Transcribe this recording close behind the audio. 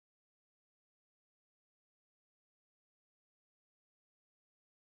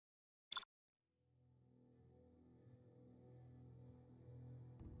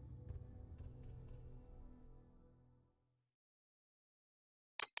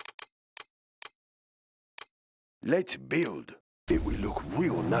Let's build. It will look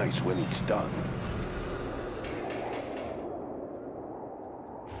real nice when it's done.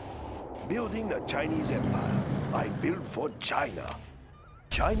 Building the Chinese Empire. I build for China.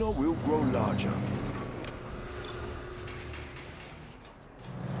 China will grow larger.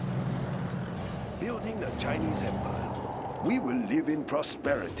 Building the Chinese Empire. We will live in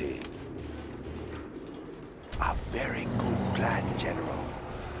prosperity. A very good plan, General.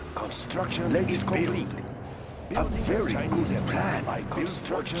 Construction is complete. A very good plan. I build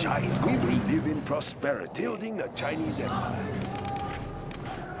for China. We will live in prosperity. Building the Chinese Empire.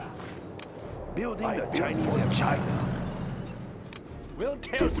 Building the Chinese Empire. China. We'll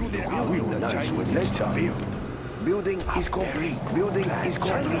tear through the Chinese Let's build. Building is complete. Building is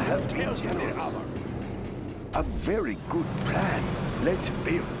complete. A very good plan. Let's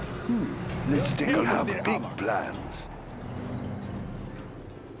build. Let's take a look at big plans.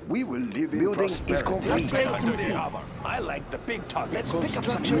 We will live in building is complete. I like the big target. Let's pick up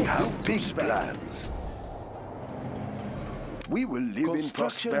some. We have big plans. We will live in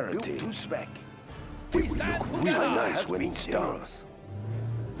prosperity. To spec. It will look really nice when it's done.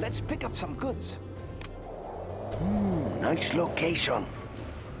 Let's pick up some goods. Nice location.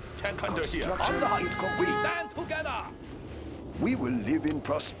 Tank under here. On the hunt. We stand together. We will live in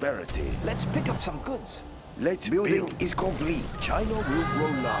prosperity. Let's pick up some goods. Let's building is complete. China will grow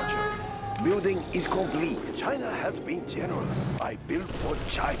larger. Building is complete. China has been generous. I build for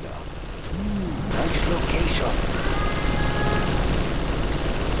China. Nice location.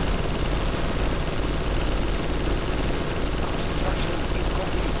 Construction is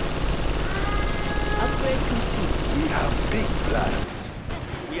complete. Upgrade complete. We have big plans.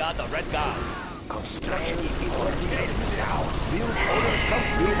 We are the Red Guard. Construction is complete. Build orders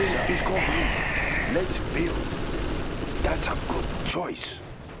complete. Building is complete. Let's build. That's a good choice.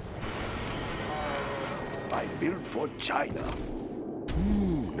 I build for China.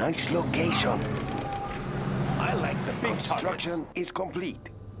 Nice location. I like the big construction is complete.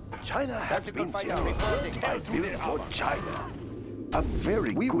 China has been generous. I build for China. A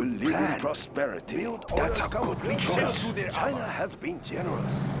very good will live plan. In prosperity. That's a good choice. China has been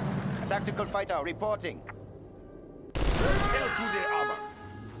generous. Tactical fighter reporting. Tear through their armor.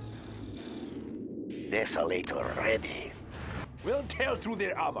 Desolator ready. We'll tear through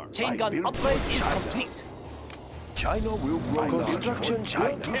their armor. Chain gun upgrade is complete. China will grow construction.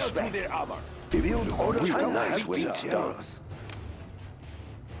 China will tear through their armor. Build orders come nice when it's done.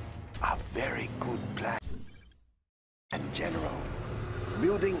 A very good plan. And General.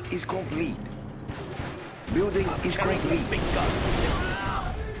 Building is complete. Building is complete. Big gun.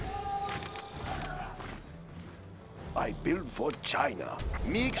 I build for China.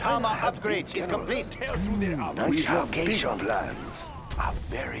 MiG armor upgrade is complete. Tear through their armor. We have big plans. A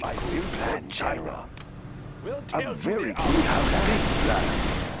very good plan, China. We'll tear through their armor. We have big plans.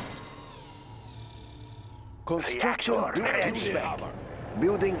 Construction ready.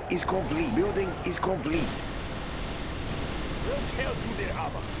 Building is complete. Building is complete. We'll tear through their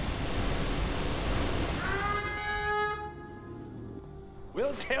armor.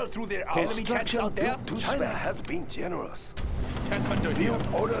 We'll tear through their armor. Enemy tanks out there. China has been generous. Tank under here.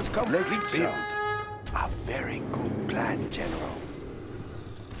 Build orders complete. Let's build. A very good plan, General.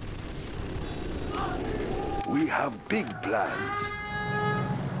 We have big plans.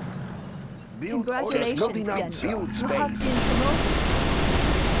 Build orders not enough General. build You have space. been promoted.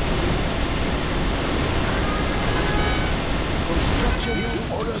 Construction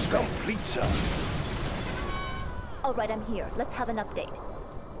build orders complete, sir. All right, I'm here. Let's have an update.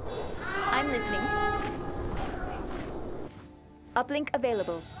 I'm listening. Uplink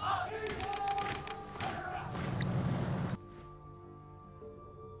available.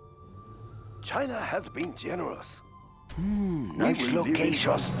 China has been generous. Nice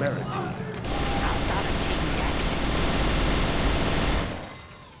location. Prosperity.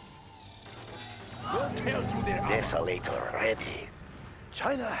 We'll tear through their armor. Desolator ready.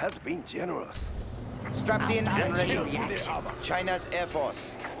 China has been generous. Strapped in and ready. Reaction. China's Air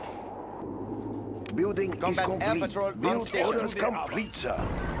Force. Building Combat is complete. air patrol on Build station. orders complete, sir.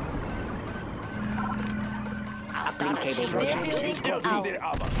 Uplink cable They're ready. building Tear for through their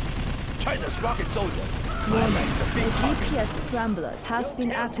hours. armor. China's rocket soldier. Warning. The GPS scrambler has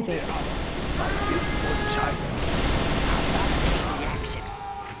been activated. I build for China.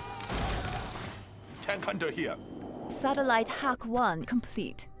 Tank under here. Satellite hack 1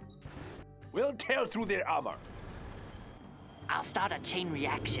 complete. We'll tear through their armor. I'll start a chain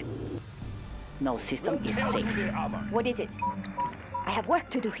reaction. No system We'll is tear safe. through their armor. What is it? I have work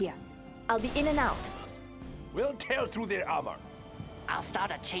to do here. I'll be in and out. We'll tear through their armor. I'll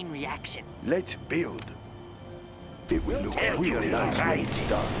start a chain reaction. Let's build. It will look real nice when it's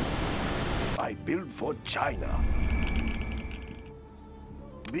done. I build for China.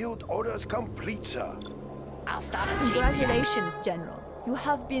 Build orders complete, sir. I'll start a chain reaction. Congratulations, General. You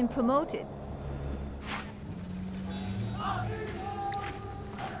have been promoted.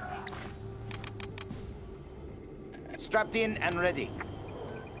 Strapped in and ready.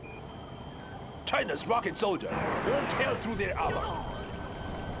 China's rocket soldier will tear through their armor.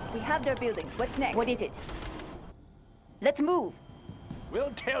 We have their building. What's next? What is it? Let's move.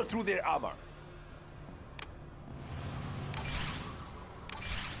 Will tear through their armor.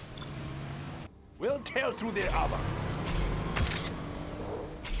 Will tear through their armor.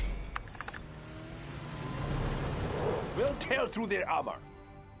 Will tear through their armor.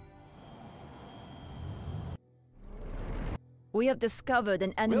 We have discovered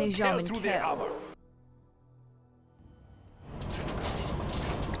an enemy Will tear German through their care. armor.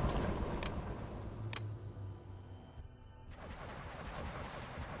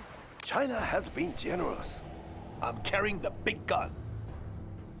 China has been generous. I'm carrying the big gun.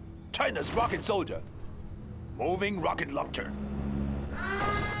 China's rocket soldier. Moving rocket launcher.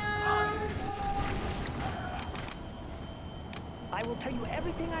 I will tell you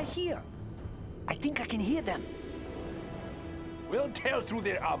everything I hear. I think I can hear them. Will tear through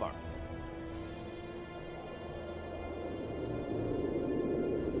their armor.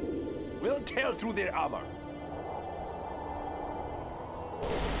 Will tear through their armor.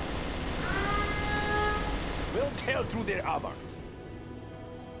 Will tear through their armor.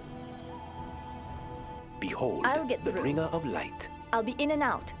 Behold, I'll get the through. bringer of light, I'll be in and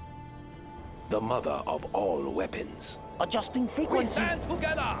out. the mother of all weapons. Adjusting frequency. stand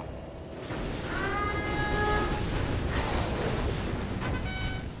together!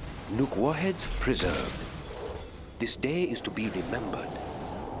 Nuke warheads preserved. This day is to be remembered.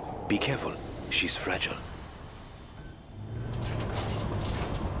 Be careful, she's fragile.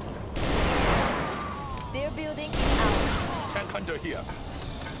 Their building is out. Tank hunter here.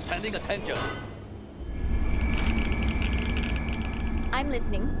 Standing attention. I'm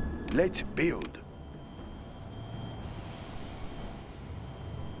listening. Let's build.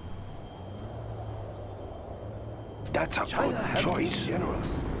 That's a good choice.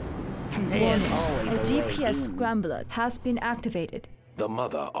 Generous. Warning. A GPS scrambler has been activated. The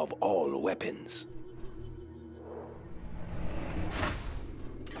mother of all weapons.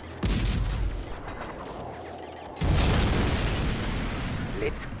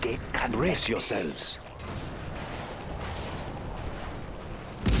 Let's get connected. Brace yourselves.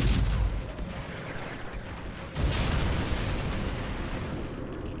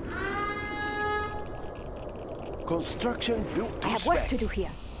 Construction built to I have spec. work to do here.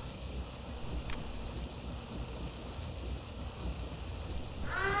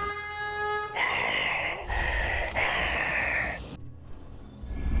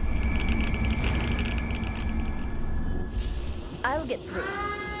 I'll get through.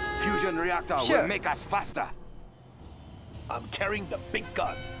 Fusion reactor Sure. will make us faster. I'm carrying the big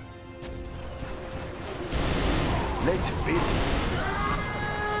gun. Let's build.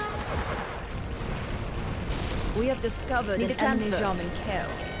 We have discovered Need an a enemy transfer. German care.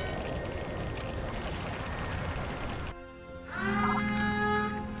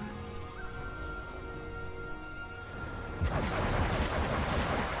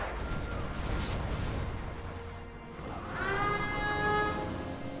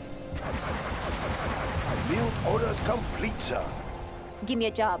 Build orders complete, sir. Give me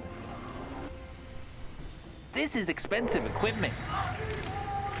a job. This is expensive equipment.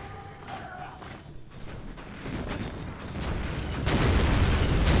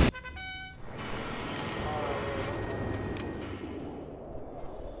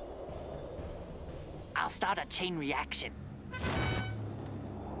 I'll start a chain reaction.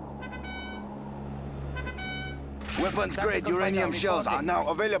 Weapons-grade uranium shells are now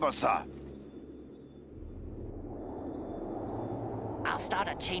available, sir. I'll start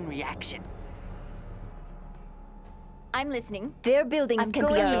a chain reaction. I'm listening. Their buildings can be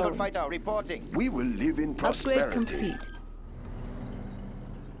Tactical alone. fighter reporting. We will live in prosperity. Upgrade complete.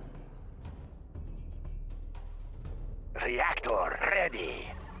 Reactor ready.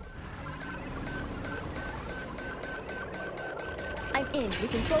 I'm in. We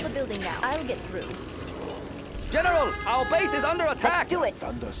control the building now. I'll get through. General, our base is under attack. Let's do it.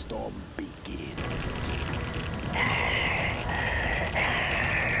 Thunderstorm begins.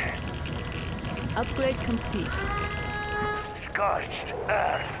 Upgrade complete. Scorched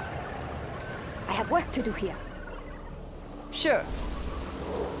earth. I have work to do here. Sure.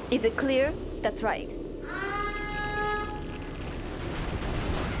 Is it clear? That's right.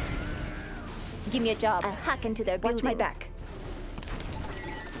 Give me a job. I'll hack into their buildings. Watch my back.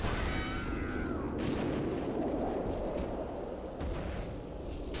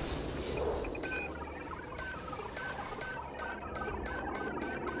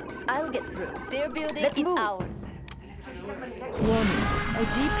 I'll get through. Their building is ours. Warning. A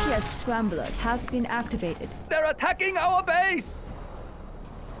GPS scrambler has been activated. They're attacking our base!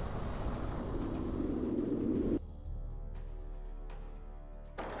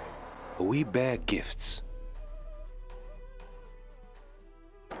 We bear gifts.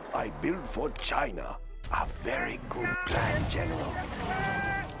 I build for China. A very good plan, General.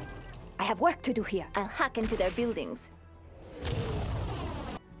 I have work to do here. I'll hack into their buildings.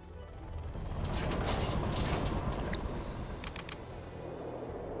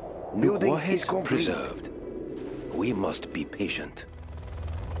 Building is preserved. We must be patient.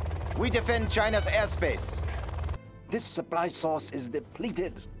 We defend China's airspace. This supply source is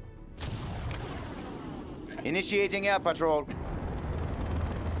depleted. Initiating air patrol.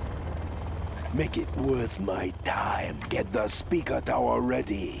 Make it worth my time. Get the speaker tower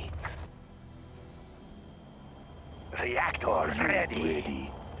ready. Reactor ready.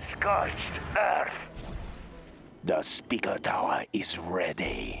 Scorched earth. The speaker tower is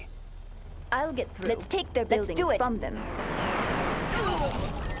ready. I'll get through. Let's take their buildings from them.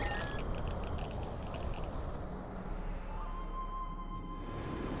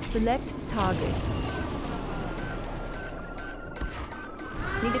 Select target.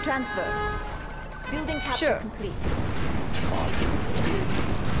 Need a transfer. Building capture complete.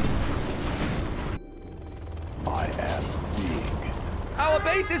 I am big. Our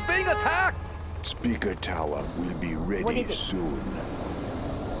base is being attacked! Speaker tower will be ready soon.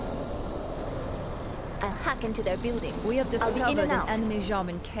 I'll hack into their building. We have discovered an enemy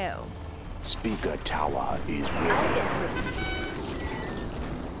German kill. Speaker tower is I'll ready. get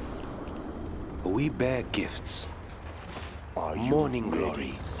through. We bear gifts. Are you Morning ready?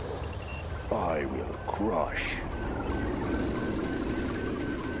 glory. I will crush.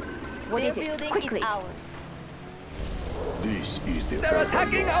 What is it? Quickly. Ours. This is the They're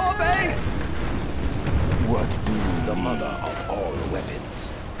attacking our base! What do you The need? mother of all weapons.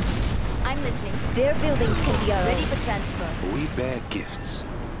 I'm listening. Their buildings can be ready for transfer. We bear gifts.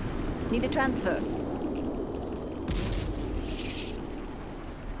 Need a transfer.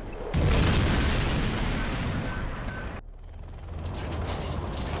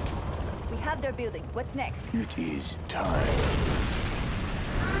 We have their building. What's next? It is time.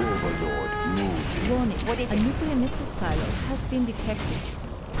 Overlord, move. Warning. What is a it? nuclear missile silo has been detected.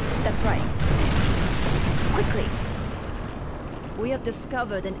 That's right. Quickly. We have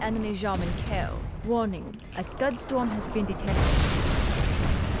discovered an enemy German kill. Warning. A Scud storm has been detected.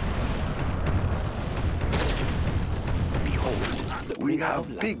 Behold, We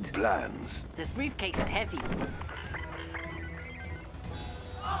have big plans. This briefcase is heavy.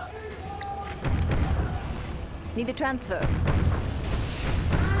 Need a transfer.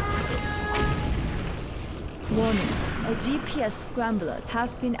 Warning. A GPS scrambler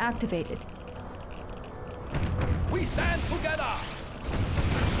has been activated. We stand together!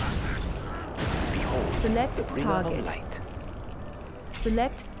 behold, Select the bringer of target. light.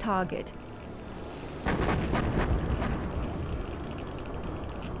 Select target.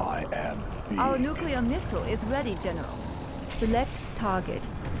 I am big. Our nuclear missile is ready, General. Select target.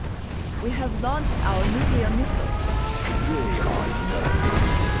 We have launched our nuclear missile. They are not.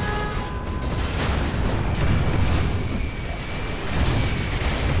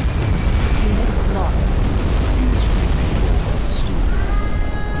 Unit lost. This will be over soon.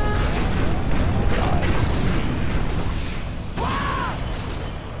 I see.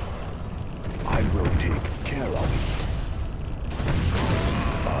 I will take care of it.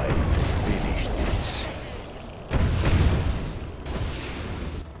 I've finished this.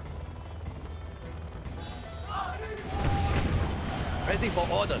 Ready for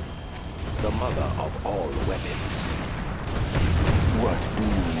order. The mother of all weapons. What do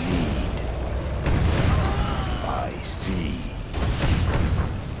you need? I see.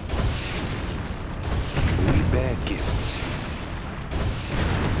 We bear gifts.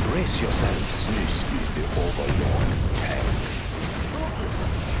 Brace yourselves. This is the Overlord tank.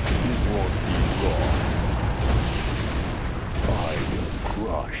 It won't be long. I will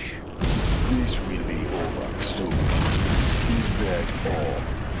crush. This will be over soon. Is that all?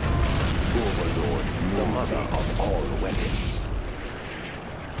 Overlord, The mother of all weapons.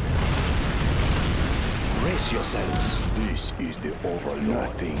 Brace yourselves. This is the Overlord.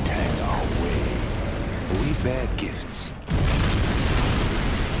 Nothing can our way. We bear gifts.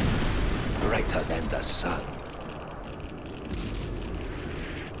 Brighter than the sun.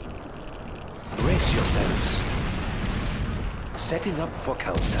 Brace yourselves. Setting up for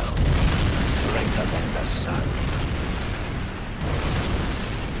countdown. Brighter than the sun.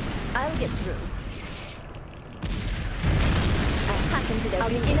 I'll get through. I'll hack into their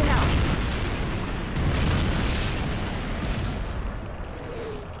building. In and out.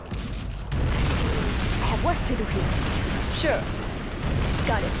 I have work to do here. Sure.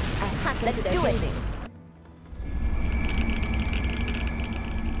 Got it. I'll hack into their buildings.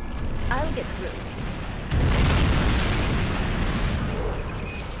 I'll get through.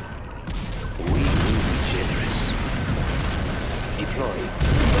 We will be generous. Deploy.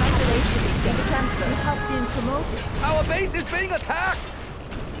 Congratulations, General Chancellor. You have been promoted. Our base is being attacked!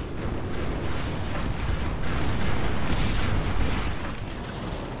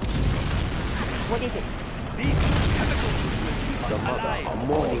 What is it? These chemicals will keep us The mother alive. of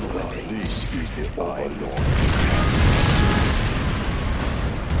morning weapons. This is the Overlord.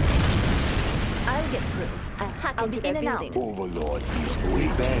 I'll get through. I'll hack into their buildings. Overlord is We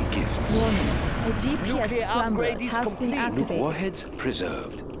bear gifts. Warning. A GPS Nuclear scrambler upgrade is has been complete. Nuke activated. warheads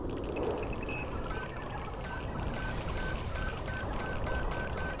preserved.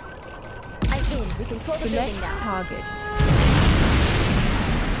 I'm in. We control the Select building now. target.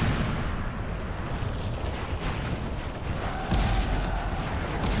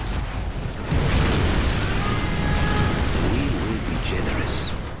 We will be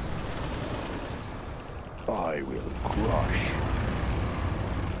generous. I will crush.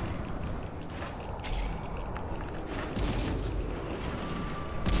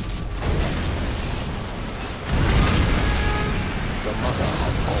 The mother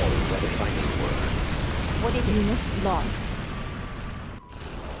of all weapons were. What is it? Unit lost.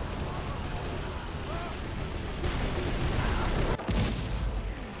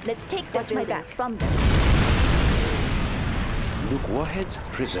 Let's take their buildings from them. Nuke warheads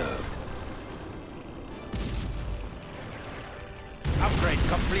preserved. Upgrade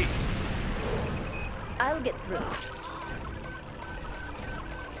complete. I'll get through.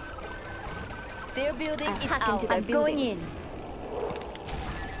 Their building I'll is hack our into their going in.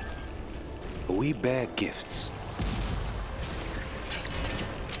 We bear gifts.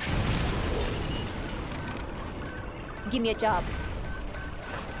 Give me a job.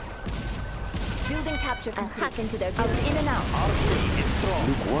 Building capture complete. I'll hack into their building. In and out. Our fleet is strong.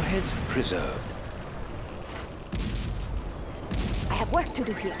 Nuke warheads preserved. I have work to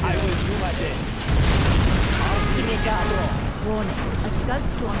do here. I will do my best. Give me a job. Warning. A scud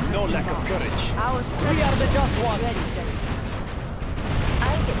storm has No been lack of launched. courage. Our scud We are the just ones. ready, General.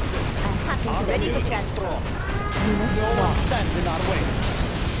 I'll get through. I'll hack into Our their fleet building. is Transfer. strong. Unit No one lost. stands in our way.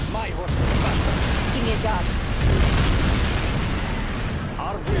 My horse is faster. Give me a job.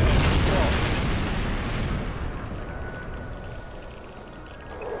 Our will is strong.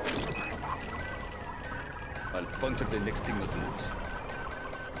 I'll puncture the next thing that moves.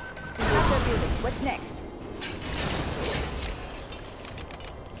 We have their building. What's next?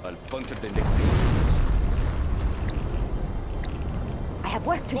 I'll puncture the next thing that moves. I have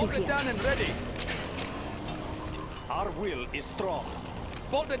work to do Bolted here. down and ready. Our will is strong.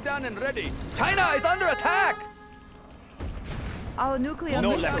 Bolted down and ready. China is under attack! Our nuclear No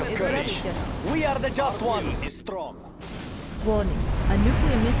missile lack of is courage. ready, General. We are the just ones. Will is strong. Warning. A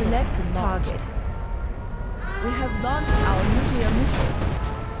nuclear missile select target. We have launched our nuclear missile.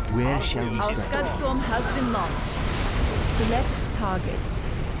 Where shall we Our strike? scud storm has been launched. Select target.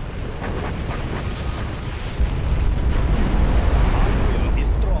 Our will is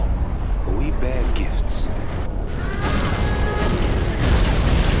strong. We bear gifts.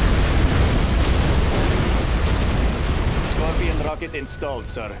 Scorpion rocket installed,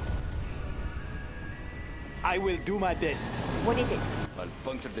 sir. I will do my best. What is it? I'll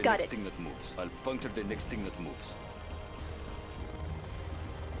puncture the Got next it. thing that moves. I'll puncture the next thing that moves.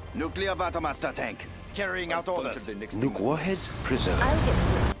 Nuclear Battlemaster tank. Carrying out Puncture orders. the next thing Nuke that warheads preserved. I'll get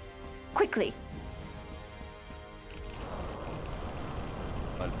through. Quickly. moves.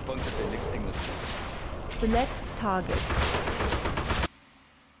 I'll puncture the next thing that moves. Select target.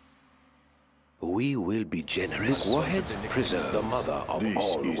 We will be generous. Nuke warheads preserved. The mother of This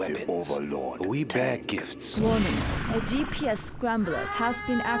all is the weapons. Overlord. We bear tank. gifts. Warning. A GPS scrambler has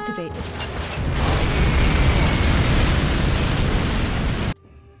been activated.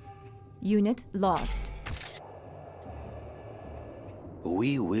 Unit lost.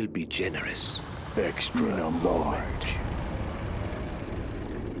 We will be generous. Extra large.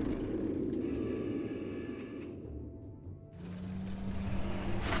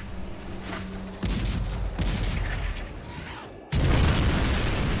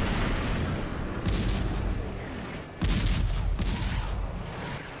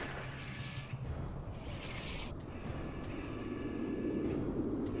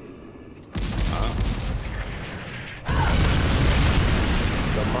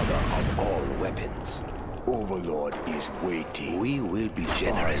 Overlord is waiting. We will be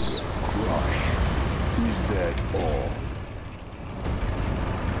generous. Crush. Is that all?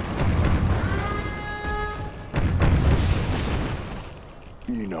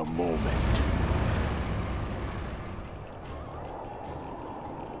 In a moment.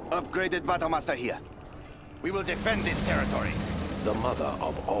 Upgraded Battlemaster here. We will defend this territory. The mother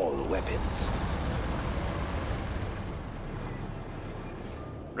of all weapons.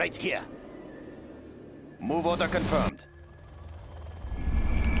 Right here. Move order confirmed.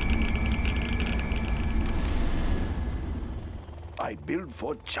 I build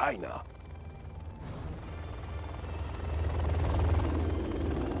for China.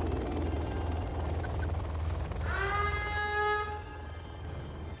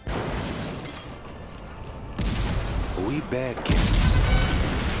 We bear gifts.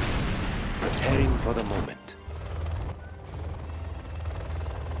 Preparing for the moment.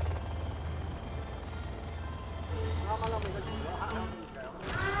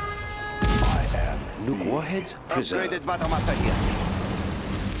 I am Nuke warheads preserved. Upgraded Battlemaster here.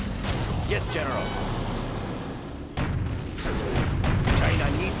 Yes, General.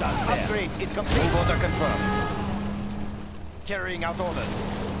 China needs us there. Upgrade is complete. Move order confirmed. Carrying out orders.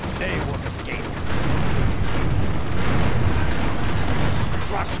 They won't escape.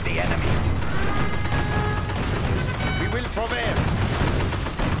 Crush the enemy. We will prevail.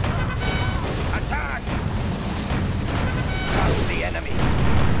 Attack! Crush the enemy.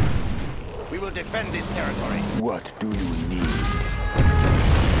 We will defend this territory. What do you need?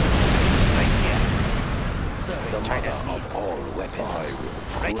 Right here. Serving The China's mother needs. of all weapons.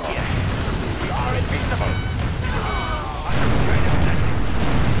 Right here. We are invincible. Under China's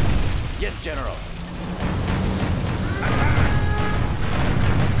blessing. Yes, General. Attack!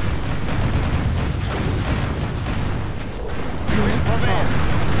 We will prevail.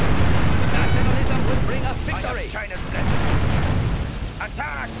 Nationalism will bring us Under victory. China's blessing.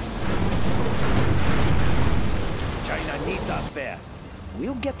 Attack! China needs us there.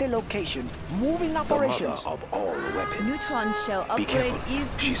 We'll get the location. Moving The operations. mother of all weapons. Neutron shell Be upgrade careful. is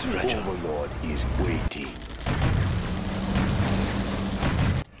She's complete. fragile. Overlord is waiting.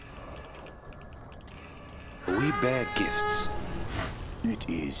 We bear gifts. It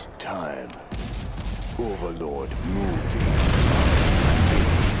is time. Overlord moving.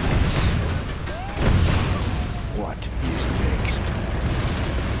 What is next?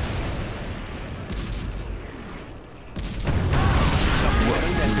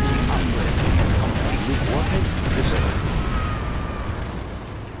 Nuke warheads preserved.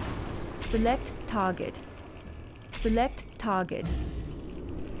 Select target. Select target.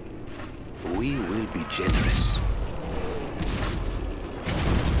 We will be generous.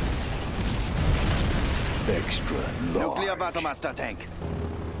 Extra large. Nuclear Battlemaster tank.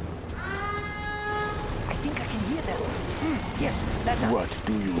 I think I can hear them. Yes, that now. What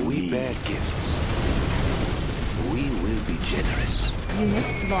do you We need? bear gifts. We will be generous.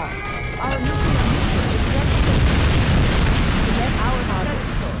 Unit lost. Our nuclear missile is ready. Select our Scud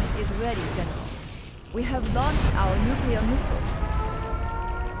Storm is ready, General. We have launched our nuclear missile.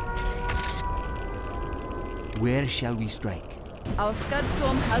 Where shall we strike? Our Scud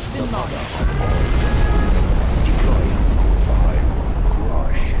Storm has been launched. Deploying. I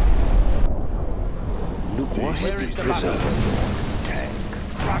crush. Nuke Where warheads is the preserved. Tank.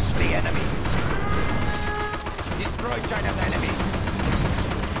 Crush the enemy. Destroy China's enemies.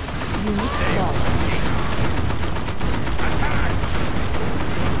 Unit lost. Attack!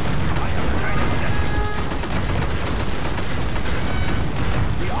 I am China's blessing.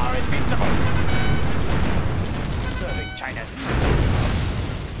 We are invincible. Serving China's needs.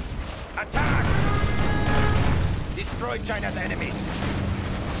 Attack! Destroy China's enemies.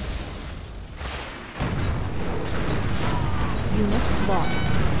 Unit lost.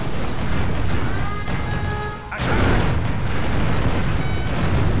 Attack!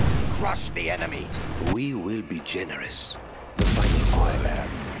 Crush the enemy. We will be generous. The final I am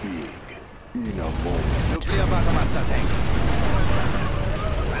big. In a moment. Nuclear Battlemaster tank.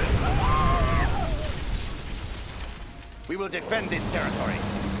 We will defend this territory.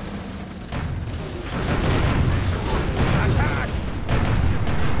 Attack!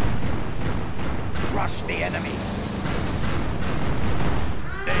 Crush the enemy.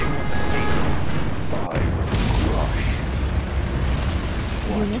 They won't escape. I will crush.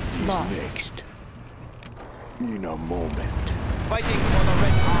 What Unit is lost. next? In a moment. Fighting for the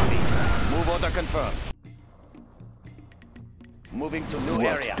Red Army. Move order confirmed. Moving to new What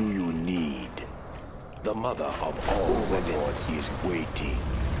area. do you need? The mother of all Overlord weapons. is waiting.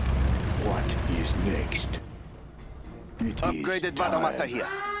 What is next? It is Upgraded time. Battlemaster here.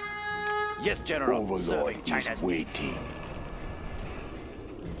 Yes, General. Overlord Serving is China's needs. waiting.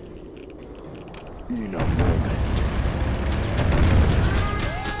 In a moment.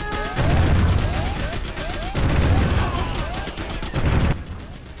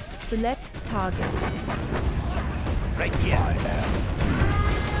 Select target. Right here. I am.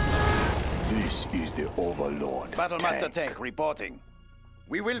 This is the Overlord. Battlemaster tank reporting.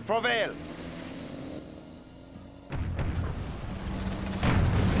 We will prevail.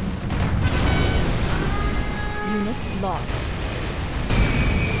 Unit lost.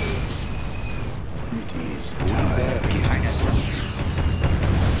 It is time.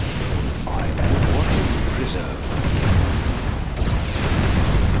 I am What is preserved?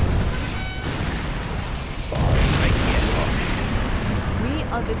 We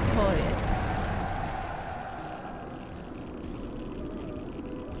are victorious.